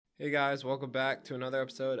Hey guys, welcome back to another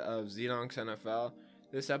episode of Zdonk's NFL.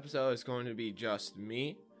 This episode is going to be just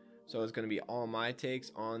me, so it's going to be all my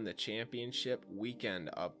takes on the championship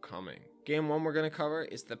weekend upcoming. Game 1 we're going to cover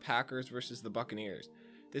is the Packers versus the Buccaneers.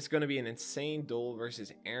 This is going to be an insane duel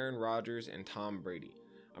versus Aaron Rodgers and Tom Brady.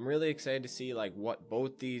 I'm really excited to see what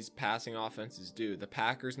both these passing offenses do. The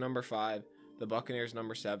Packers number 5, the Buccaneers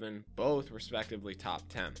number 7, both respectively top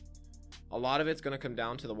 10. A lot of it's going to come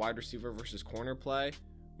down to the wide receiver versus corner play.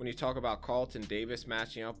 When you talk about Carlton Davis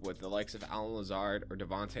matching up with the likes of Allen Lazard or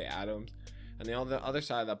Davante Adams, and the other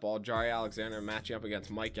side of that ball, Jaire Alexander matching up against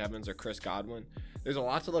Mike Evans or Chris Godwin, there's a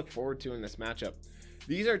lot to look forward to in this matchup.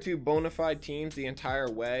 These are two bona fide teams the entire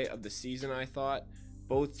way of the season, I thought.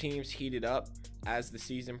 Both teams heated up as the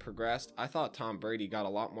season progressed. I thought Tom Brady got a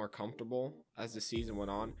lot more comfortable as the season went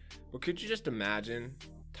on. But could you just imagine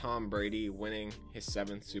Tom Brady winning his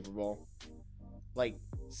 7th Super Bowl?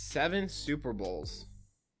 7 Super Bowls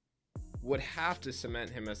would have to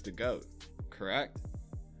cement him as the GOAT, correct?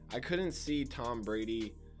 I couldn't see Tom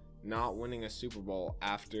Brady not winning a Super Bowl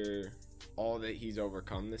after all that he's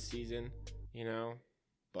overcome this season,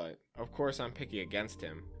 But, of course, I'm picky against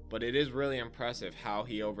him. But it is really impressive how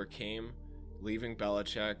he overcame leaving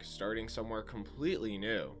Belichick, starting somewhere completely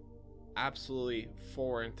new, absolutely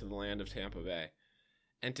foreign to the land of Tampa Bay,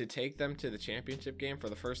 and to take them to the championship game for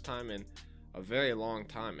the first time in a very long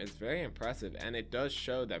time. It's very impressive, and it does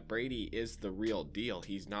show that Brady is the real deal.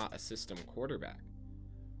 He's not a system quarterback.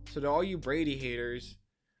 So to all you Brady haters,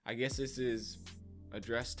 I guess this is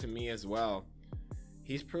addressed to me as well.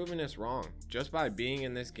 He's proven us wrong. Just by being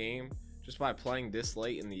in this game, just by playing this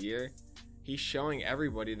late in the year, he's showing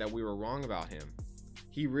everybody that we were wrong about him.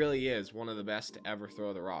 He really is one of the best to ever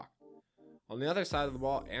throw the rock. On the other side of the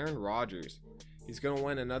ball, Aaron Rodgers. He's going to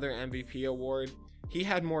win another MVP award. He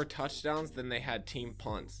had more touchdowns than they had team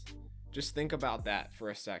punts. Just think about that for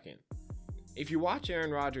a second. If you watch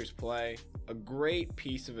Aaron Rodgers play, a great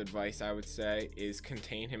piece of advice I would say is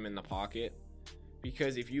contain him in the pocket.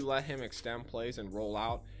 Because if you let him extend plays and roll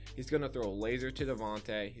out, he's going to throw a laser to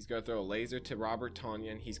Davante. He's going to throw a laser to Robert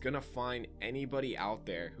Tonyan. He's going to find anybody out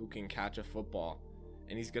there who can catch a football,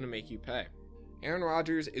 and he's going to make you pay. Aaron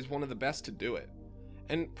Rodgers is one of the best to do it,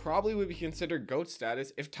 and probably would be considered GOAT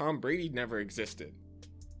status if Tom Brady never existed.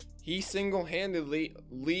 He single-handedly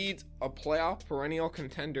leads a playoff perennial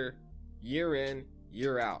contender year in,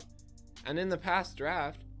 year out. And in the past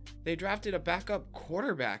draft, they drafted a backup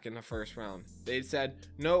quarterback in the first round. They said,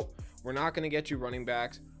 nope, we're not going to get you running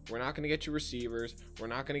backs. We're not going to get you receivers. We're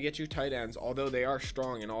not going to get you tight ends, although they are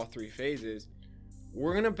strong in all 3 phases.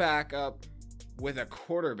 We're going to back up with a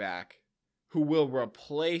quarterback who will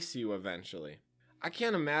replace you eventually. I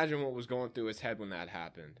can't imagine what was going through his head when that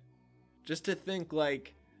happened. Just to think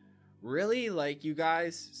really, you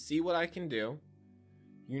guys see what I can do.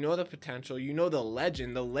 You know the potential. You know the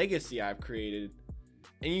legend, the legacy I've created.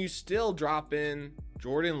 And you still drop in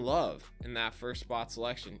Jordan Love in that first spot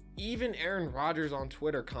selection. Even Aaron Rodgers on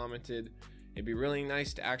Twitter commented, it'd be really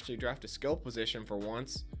nice to actually draft a skill position for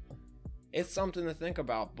once. It's something to think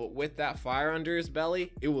about. But with that fire under his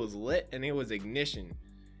belly, it was lit and it was ignition.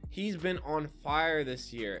 He's been on fire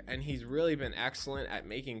this year, and he's really been excellent at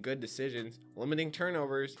making good decisions, limiting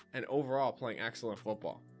turnovers, and overall playing excellent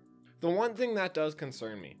football. The one thing that does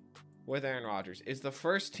concern me with Aaron Rodgers is the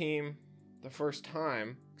first time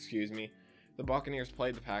the Buccaneers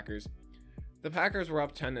played the Packers were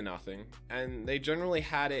up 10-0, and they generally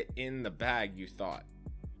had it in the bag, you thought.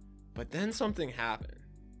 But then something happened.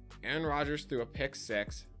 Aaron Rodgers threw a pick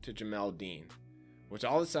 6 to Jamel Dean, which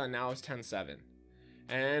all of a sudden now is 10-7.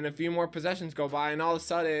 And a few more possessions go by, and all of a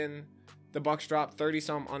sudden, the Bucs drop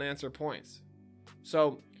 30-some unanswered points.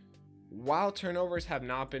 So, while turnovers have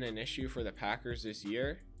not been an issue for the Packers this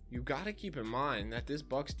year, you got to keep in mind that this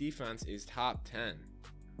Bucs defense is top 10.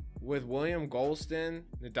 With William Golston,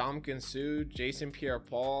 Ndamukong Suh, Jason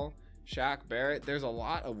Pierre-Paul, Shaq Barrett, there's a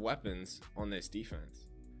lot of weapons on this defense.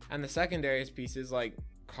 And the secondary is pieces like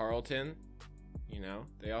Carlton,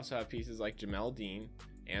 they also have pieces like Jamel Dean,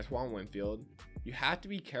 Antoine Winfield. You have to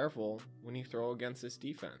be careful when you throw against this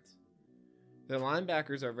defense. The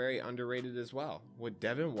linebackers are very underrated as well, with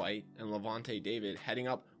Devin White and Lavonte David heading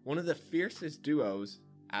up one of the fiercest duos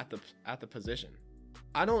at the position.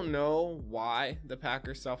 I don't know why the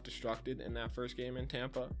Packers self-destructed in that first game in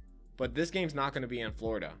Tampa, but this game's not going to be in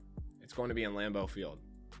Florida. It's going to be in Lambeau Field.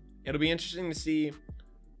 It'll be interesting to see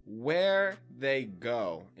where they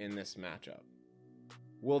go in this matchup.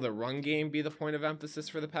 Will the run game be the point of emphasis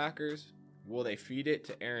for the Packers? Will they feed it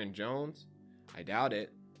to Aaron Jones? I doubt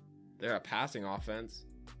it. They're a passing offense,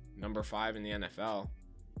 number 5 in the NFL,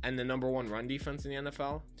 and the number 1 run defense in the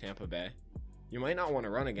NFL, Tampa Bay. You might not want to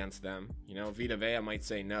run against them. You know, Vita Vea might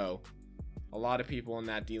say no. A lot of people in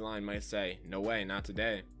that D-line might say, no way, not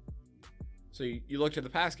today. So you look to the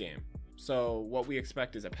pass game. So what we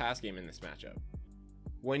expect is a pass game in this matchup.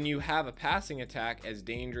 When you have a passing attack as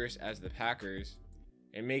dangerous as the Packers,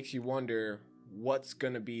 it makes you wonder what's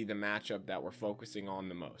going to be the matchup that we're focusing on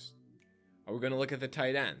the most. Are we going to look at the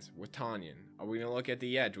tight ends with Tonyan? Are we going to look at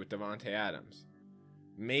the edge with Davante Adams?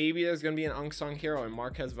 Maybe there's going to be an unsung hero in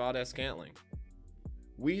Marquez Valdes-Scantling.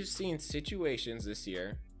 We've seen situations this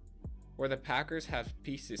year where the Packers have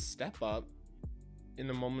pieces step up in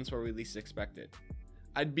the moments where we least expect it.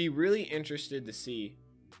 I'd be really interested to see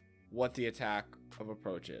what the attack of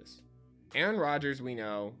approach is. Aaron Rodgers, we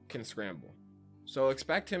know, can scramble, so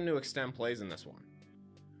expect him to extend plays in this one.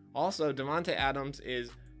 Also, Davante Adams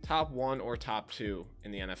is top 1 or top 2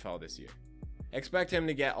 in the NFL this year. Expect him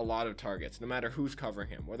to get a lot of targets, no matter who's covering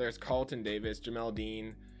him, whether it's Carlton Davis, Jamel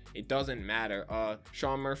Dean, it doesn't matter.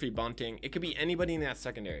 Sean Murphy Bunting, it could be anybody in that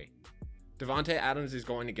secondary. Davante Adams is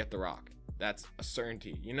going to get the rock. That's a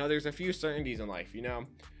certainty. You know, there's a few certainties in life, you know,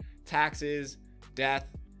 taxes, death,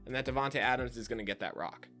 and that Davante Adams is going to get that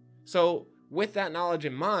rock. So with that knowledge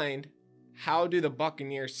in mind, how do the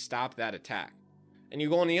Buccaneers stop that attack? And you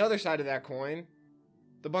go on the other side of that coin,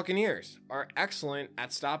 the Buccaneers are excellent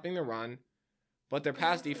at stopping the run, but their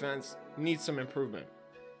pass defense needs some improvement.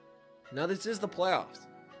 Now, this is the playoffs.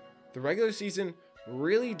 The regular season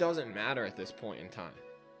really doesn't matter at this point in time.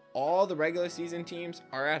 All the regular season teams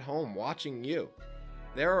are at home watching you.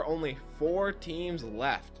 There are only 4 teams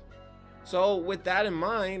left. So with that in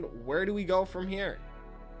mind, where do we go from here?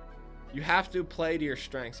 You have to play to your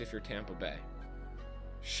strengths if you're Tampa Bay.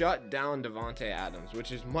 Shut down Davante Adams,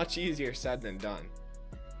 which is much easier said than done.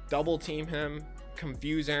 Double team him,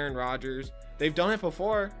 confuse Aaron Rodgers. They've done it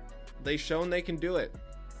before. They've shown they can do it.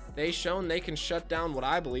 They've shown they can shut down what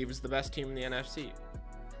I believe is the best team in the NFC.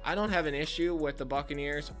 I don't have an issue with the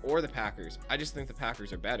Buccaneers or the Packers. I just think the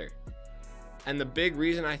Packers are better. And the big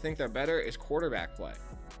reason I think they're better is quarterback play.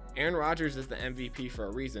 Aaron Rodgers is the MVP for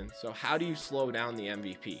a reason, so how do you slow down the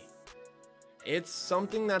MVP? It's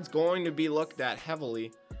something that's going to be looked at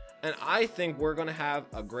heavily, and I think we're going to have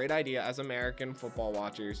a great idea as American football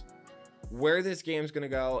watchers where this game's going to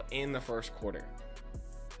go in the first quarter.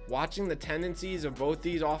 Watching the tendencies of both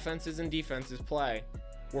these offenses and defenses play,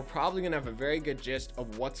 we're probably going to have a very good gist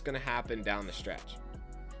of what's going to happen down the stretch.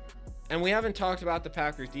 And we haven't talked about the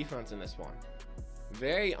Packers defense in this one.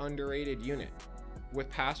 Very underrated unit with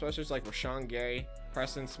pass rushers like Rashawn Gary,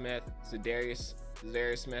 Preston Smith, Zadarius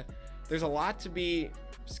Smith. There's a lot to be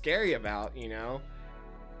scary about, you know,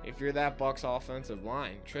 if you're that Bucs offensive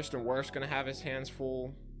line. Tristan Wirf's going to have his hands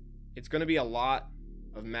full. It's going to be a lot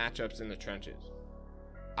of matchups in the trenches.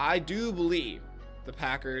 I do believe the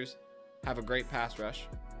Packers have a great pass rush,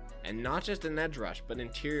 and not just an edge rush, but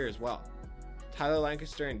interior as well. Tyler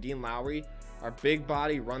Lancaster and Dean Lowry are big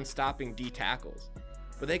body run stopping D tackles,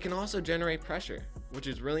 but they can also generate pressure, which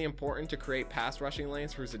is really important to create pass rushing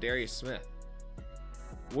lanes for Zadarius Smith.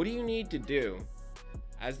 What do you need to do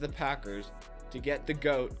as the Packers to get the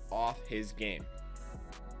GOAT off his game?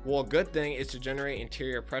 Well, a good thing is to generate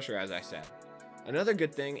interior pressure, as I said. Another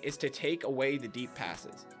good thing is to take away the deep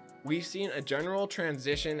passes. We've seen a general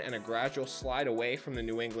transition and a gradual slide away from the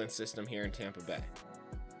New England system here in Tampa Bay.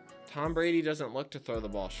 Tom Brady doesn't look to throw the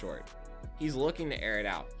ball short. He's looking to air it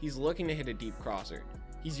out. He's looking to hit a deep crosser.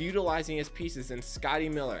 He's utilizing his pieces in Scotty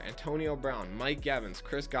Miller, Antonio Brown, Mike Evans,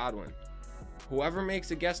 Chris Godwin. Whoever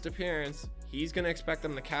makes a guest appearance, he's going to expect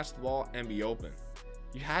them to catch the ball and be open.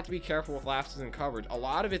 You have to be careful with lapses in coverage. A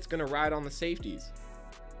lot of it's going to ride on the safeties.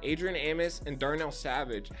 Adrian Amos and Darnell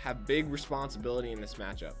Savage have big responsibility in this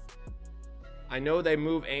matchup. I know they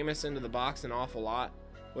move Amos into the box an awful lot,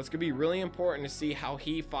 but it's going to be really important to see how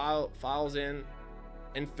he files in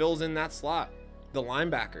and fills in that slot. The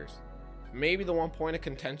linebackers, maybe the one point of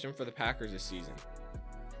contention for the Packers this season.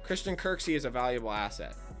 Christian Kirksey is a valuable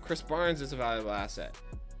asset. Chris Barnes is a valuable asset.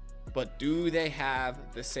 But do they have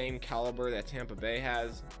the same caliber that Tampa Bay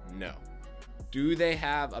has? No. Do they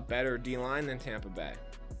have a better D-line than Tampa Bay?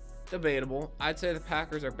 Debatable. I'd say the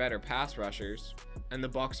Packers are better pass rushers and the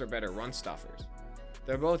Bucs are better run stuffers.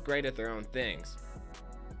 They're both great at their own things.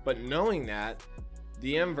 But knowing that,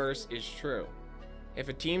 the inverse is true. If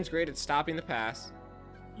a team's great at stopping the pass,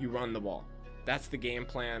 you run the ball. That's the game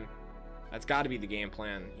plan. That's got to be the game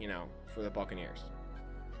plan, you know, for the Buccaneers.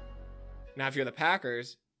 Now, if you're the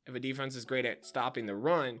Packers, if a defense is great at stopping the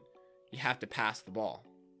run, you have to pass the ball.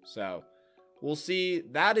 So we'll see.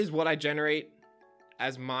 That is what I generate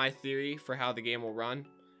as my theory for how the game will run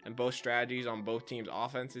and both strategies on both teams'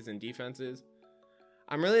 offenses and defenses.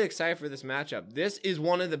 I'm really excited for this matchup. This is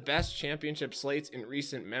one of the best championship slates in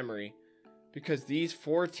recent memory because these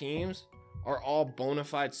 4 teams are all bona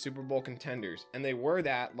fide Super Bowl contenders, and they were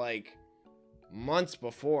that like months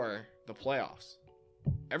before the playoffs.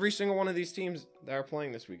 Every single one of these teams that are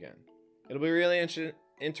playing this weekend. It'll be really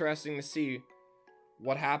interesting to see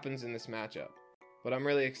what happens in this matchup, but I'm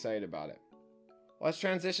really excited about it. Let's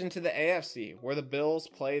transition to the AFC, where the Bills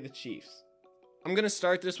play the Chiefs. I'm going to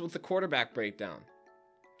start this with the quarterback breakdown.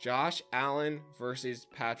 Josh Allen versus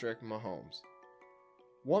Patrick Mahomes.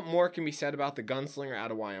 What more can be said about the gunslinger out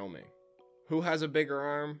of Wyoming? Who has a bigger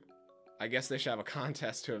arm? I guess they should have a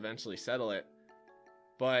contest to eventually settle it.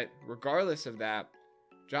 But regardless of that,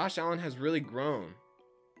 Josh Allen has really grown.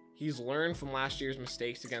 He's learned from last year's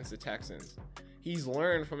mistakes against the Texans. He's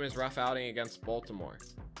learned from his rough outing against Baltimore.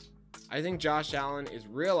 I think Josh Allen is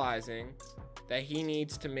realizing that he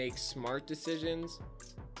needs to make smart decisions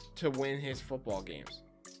to win his football games.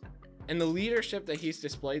 And the leadership that he's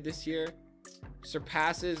displayed this year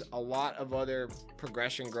surpasses a lot of other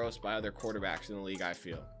progression growths by other quarterbacks in the league, I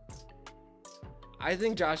feel. I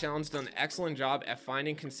think Josh Allen's done an excellent job at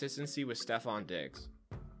finding consistency with Stephon Diggs.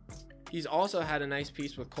 He's also had a nice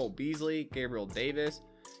piece with Cole Beasley, Gabriel Davis,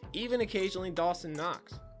 even occasionally Dawson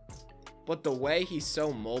Knox. But the way he's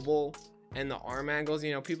so mobile and the arm angles,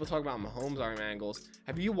 people talk about Mahomes' arm angles.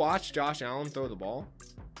 Have you watched Josh Allen throw the ball?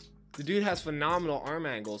 The dude has phenomenal arm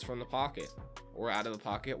angles from the pocket or out of the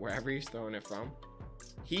pocket, wherever he's throwing it from.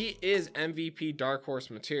 He is MVP dark horse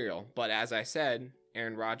material, but as I said,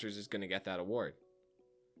 Aaron Rodgers is going to get that award.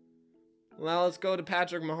 Now let's go to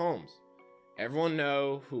Patrick Mahomes. Everyone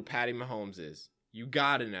know who Patty Mahomes is. You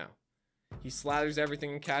gotta know. He slathers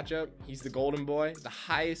everything in ketchup. He's the golden boy, the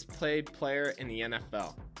highest paid player in the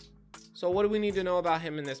NFL. So what do we need to know about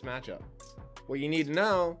him in this matchup? What you need to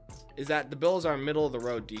know is that the Bills are a middle of the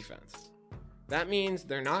road defense. That means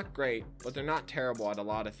they're not great, but they're not terrible at a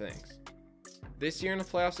lot of things. This year in the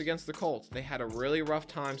playoffs against the Colts, they had a really rough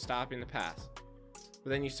time stopping the pass. But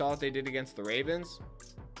then you saw what they did against the Ravens.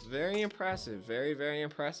 Very impressive, very, very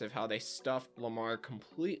impressive how they stuffed Lamar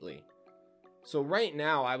completely. So right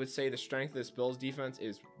now, I would say the strength of this Bills defense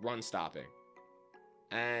is run stopping.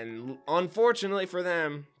 And unfortunately for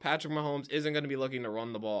them, Patrick Mahomes isn't going to be looking to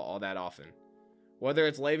run the ball all that often. Whether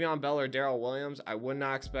it's Le'Veon Bell or Darrell Williams, I would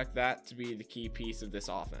not expect that to be the key piece of this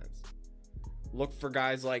offense. Look for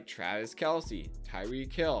guys like Travis Kelce,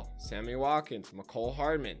 Tyreek Hill, Sammy Watkins, Mecole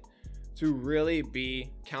Hardman to really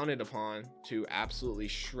be counted upon to absolutely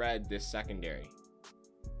shred this secondary.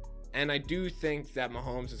 And I do think that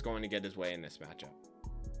Mahomes is going to get his way in this matchup.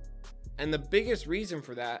 And the biggest reason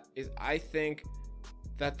for that is I think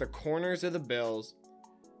that the corners of the Bills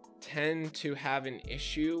tend to have an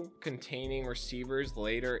issue containing receivers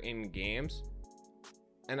later in games.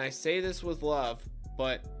 And I say this with love,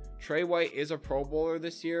 but Trey White is a Pro Bowler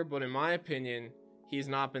this year, but in my opinion, he's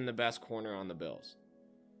not been the best corner on the Bills.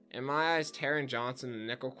 In my eyes, Taron Johnson, the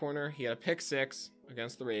nickel corner, he had a pick 6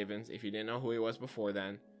 against the Ravens, if you didn't know who he was before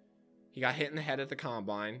then. He got hit in the head at the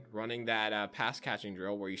combine, running that pass catching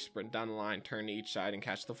drill where you sprint down the line, turn to each side, and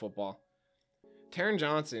catch the football. Taron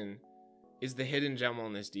Johnson is the hidden gem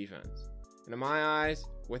on this defense. And in my eyes,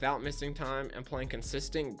 without missing time and playing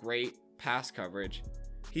consistent, great pass coverage,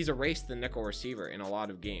 he's erased the nickel receiver in a lot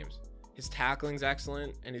of games. His tackling's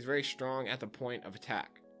excellent, and he's very strong at the point of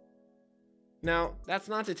attack. Now, that's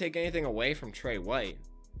not to take anything away from Trey White.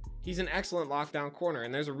 He's an excellent lockdown corner,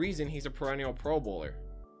 and there's a reason he's a perennial Pro Bowler.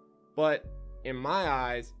 But in my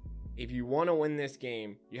eyes, if you want to win this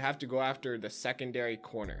game, you have to go after the secondary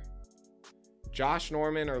corner. Josh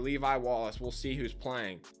Norman or Levi Wallace, we'll see who's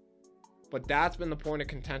playing. But that's been the point of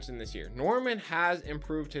contention this year. Norman has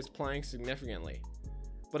improved his playing significantly.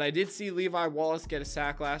 But I did see Levi Wallace get a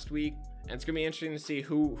sack last week, and it's going to be interesting to see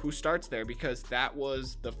who starts there because that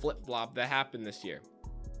was the flip-flop that happened this year.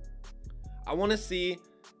 I want to see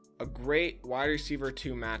a great wide receiver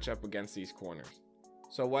 2 matchup against these corners.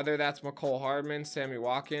 So whether that's Mecole Hardman, Sammy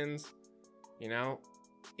Watkins,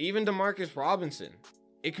 even Demarcus Robinson,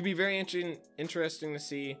 it could be very interesting to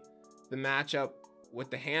see the matchup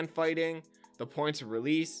with the hand fighting, the points of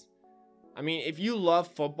release. I mean, if you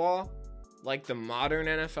love football, like the modern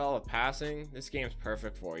NFL of passing, this game's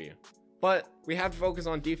perfect for you. But we have to focus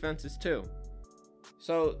on defenses too.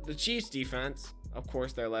 So the Chiefs defense, of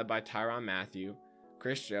course, they're led by Tyrann Mathieu,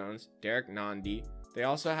 Chris Jones, Derek Nandi. They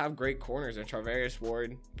also have great corners in Charvarius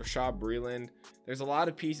Ward, Bashaud Breeland. There's a lot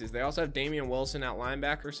of pieces. They also have Damian Wilson at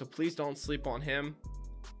linebacker, so please don't sleep on him.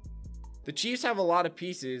 The Chiefs have a lot of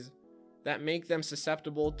pieces that make them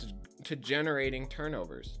susceptible to generating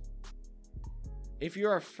turnovers. If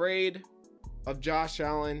you're afraid of Josh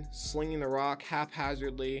Allen slinging the rock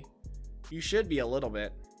haphazardly? You should be a little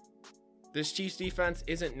bit. This Chiefs defense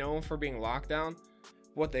isn't known for being locked down.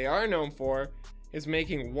 What they are known for is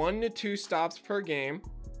making 1 to 2 stops per game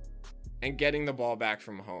and getting the ball back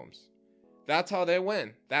from Mahomes. That's how they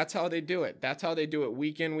win. That's how they do it. That's how they do it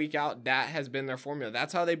week in, week out. That has been their formula.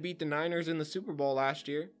 That's how they beat the Niners in the Super Bowl last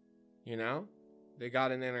year. You know, they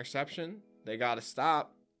got an interception. They got a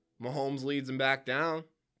stop. Mahomes leads them back down.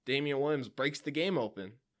 Damian Williams breaks the game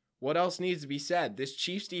open. What else needs to be said? This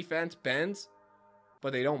Chiefs defense bends,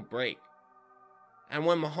 but they don't break. And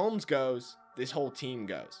when Mahomes goes, this whole team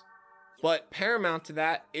goes. But paramount to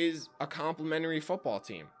that is a complementary football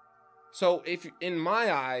team. So if, in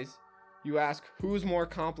my eyes, you ask who's more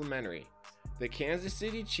complimentary, the Kansas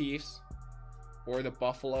City Chiefs or the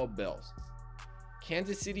Buffalo Bills?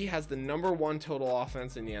 Kansas City has the number 1 total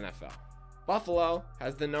offense in the NFL. Buffalo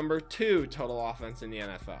has the number 2 total offense in the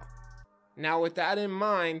NFL. Now, with that in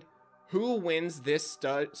mind, who wins this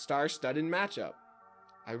star-studded matchup?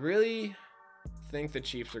 I really think the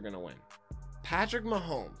Chiefs are going to win. Patrick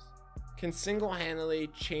Mahomes can single-handedly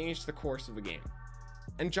change the course of a game.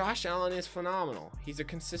 And Josh Allen is phenomenal. He's a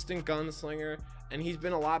consistent gunslinger, and he's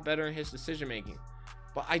been a lot better in his decision-making.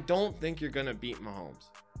 But I don't think you're going to beat Mahomes.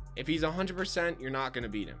 If he's 100%, you're not going to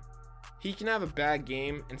beat him. He can have a bad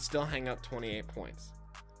game and still hang up 28 points.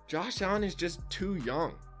 Josh Allen is just too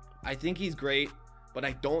young. I think he's great, but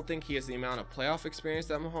I don't think he has the amount of playoff experience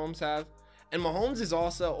that Mahomes has. And Mahomes is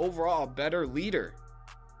also overall a better leader.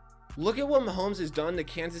 Look at what Mahomes has done to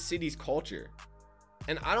Kansas City's culture.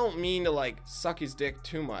 And I don't mean to suck his dick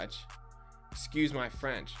too much. Excuse my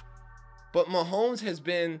French. But Mahomes has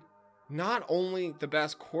been not only the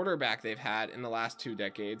best quarterback they've had in the last 2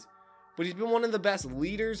 decades, but he's been one of the best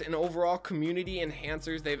leaders and overall community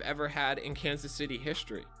enhancers they've ever had in Kansas City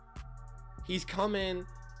history. He's come in,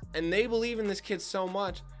 and they believe in this kid so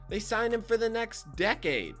much, they signed him for the next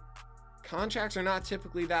decade. Contracts are not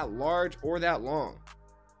typically that large or that long.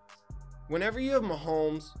 Whenever you have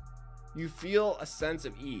Mahomes, you feel a sense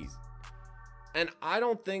of ease. And I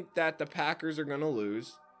don't think that the Packers are going to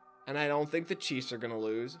lose, and I don't think the Chiefs are going to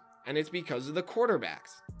lose, and it's because of the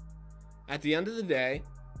quarterbacks. At the end of the day,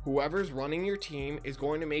 whoever's running your team is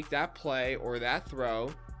going to make that play or that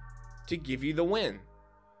throw to give you the win.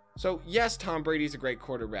 So yes, Tom Brady's a great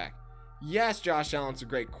quarterback. Yes, Josh Allen's a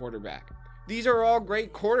great quarterback. These are all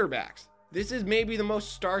great quarterbacks. This is maybe the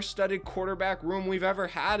most star-studded quarterback room we've ever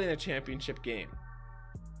had in a championship game.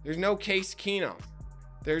 There's no Case Keenum.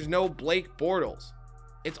 There's no Blake Bortles.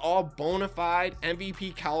 It's all bona fide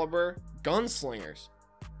MVP caliber gunslingers.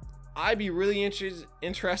 I'd be really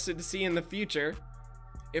interested to see in the future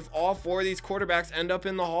if all 4 of these quarterbacks end up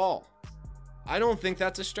in the Hall. I don't think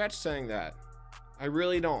that's a stretch saying that. I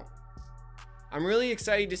really don't. I'm really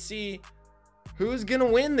excited to see who's going to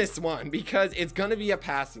win this one, because it's going to be a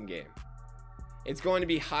passing game. It's going to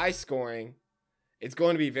be high scoring. It's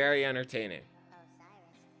going to be very entertaining.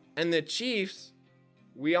 And the Chiefs,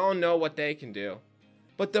 we all know what they can do.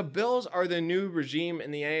 But the Bills are the new regime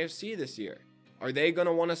in the AFC this year. Are they going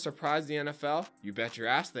to want to surprise the NFL? You bet your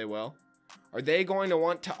ass they will. Are they going to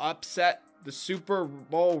want to upset the Super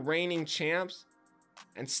Bowl reigning champs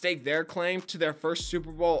and stake their claim to their first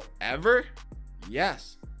Super Bowl ever?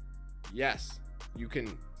 Yes. Yes. You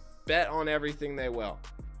can bet on everything they will.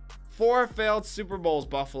 4 failed Super Bowls,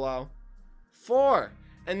 Buffalo. 4.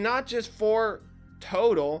 And not just 4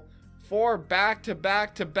 total. 4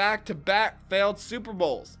 back-to-back-to-back-to-back failed Super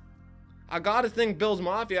Bowls. I gotta think Bills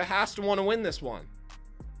Mafia has to want to win this one.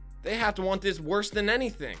 They have to want this worse than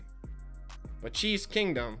anything. But Chiefs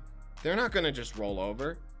Kingdom, they're not gonna just roll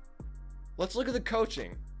over. Let's look at the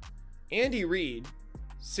coaching. Andy Reid,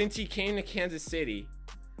 since he came to Kansas City,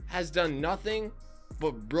 has done nothing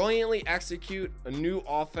but brilliantly execute a new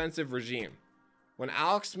offensive regime. When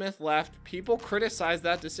Alex Smith left, people criticized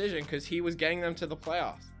that decision because he was getting them to the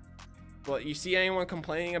playoffs. But you see anyone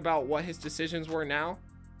complaining about what his decisions were now?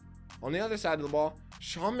 On the other side of the ball,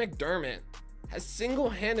 Sean McDermott has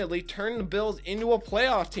single-handedly turned the Bills into a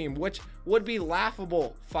playoff team, which would be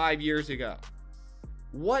laughable 5 years ago.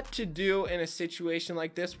 What to do in a situation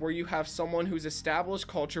like this where you have someone who's established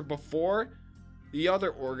culture before the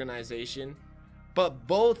other organization, but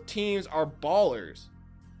both teams are ballers?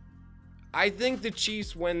 I think the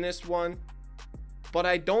Chiefs win this one, but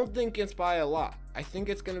I don't think it's by a lot. I think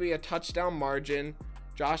it's going to be a touchdown margin.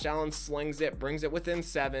 Josh Allen slings it, brings it within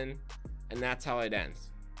 7, and that's how it ends.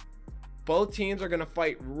 Both teams are going to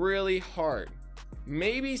fight really hard.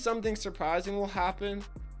 Maybe something surprising will happen,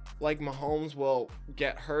 like Mahomes will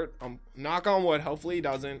get hurt. Knock on wood, hopefully he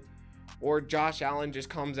doesn't. Or Josh Allen just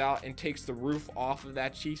comes out and takes the roof off of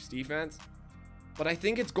that Chiefs defense. but I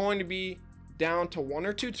think it's going to be down to 1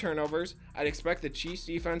 or 2 turnovers. I'd expect the Chiefs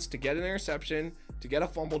defense to get an interception, to get a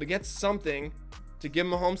fumble, to get something, to give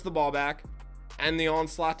Mahomes the ball back, and the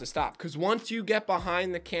onslaught to stop. Because once you get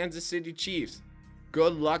behind the Kansas City Chiefs,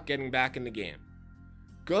 good luck getting back in the game.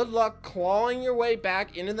 Good luck clawing your way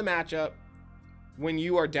back into the matchup when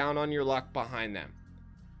you are down on your luck behind them.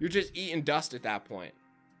 You're just eating dust at that point.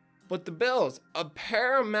 But the Bills, a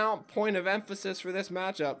paramount point of emphasis for this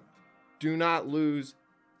matchup, do not lose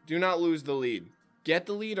the lead. Get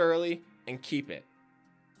the lead early and keep it.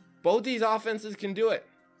 Both these offenses can do it.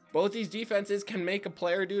 Both these defenses can make a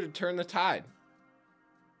play or two to turn the tide.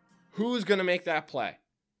 Who's going to make that play?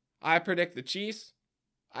 I predict the Chiefs.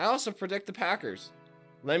 I also predict the Packers.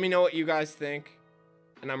 Let me know what you guys think.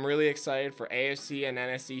 And I'm really excited for AFC and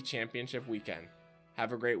NFC Championship weekend.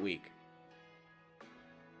 Have a great week.